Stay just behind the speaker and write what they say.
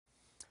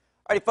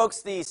Alrighty,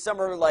 folks, the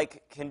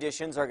summer-like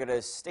conditions are going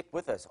to stick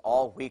with us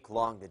all week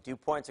long. The dew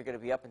points are going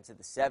to be up into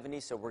the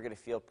 70s, so we're going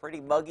to feel pretty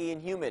muggy and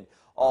humid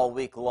all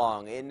week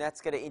long. And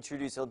that's going to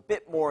introduce a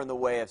bit more in the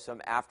way of some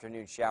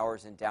afternoon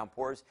showers and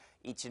downpours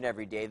each and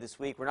every day this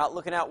week. We're not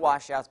looking at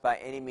washouts by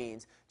any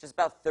means. Just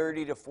about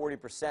 30 to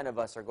 40% of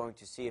us are going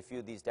to see a few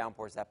of these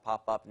downpours that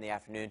pop up in the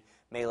afternoon.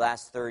 May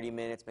last 30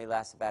 minutes, may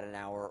last about an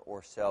hour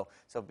or so.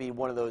 So it'll be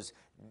one of those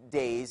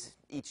days,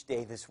 each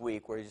day this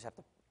week, where you just have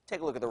to take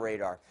a look at the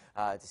radar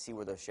to see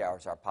where those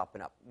showers are popping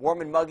up.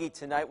 Warm and muggy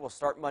tonight. We'll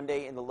start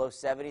Monday in the low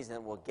 70s, and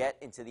then we'll get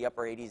into the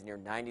upper 80s near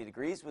 90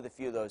 degrees with a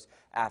few of those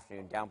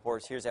afternoon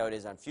downpours. Here's how it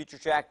is on Future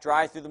Track.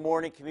 Dry through the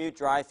morning commute,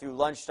 dry through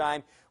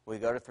lunchtime. We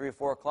go to 3 or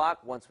 4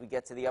 o'clock. Once we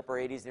get to the upper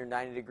 80s near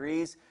 90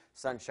 degrees,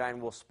 sunshine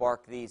will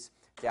spark these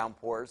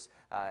downpours,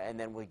 and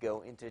then we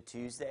go into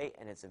Tuesday,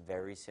 and it's a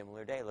very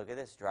similar day. Look at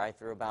this, dry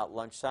through about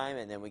lunchtime,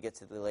 and then we get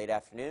to the late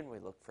afternoon. We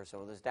look for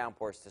some of those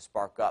downpours to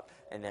spark up,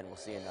 and then we'll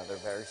see another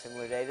very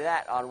similar day to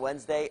that on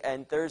Wednesday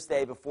and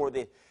Thursday before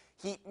the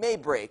heat may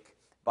break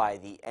by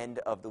the end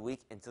of the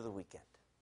week into the weekend.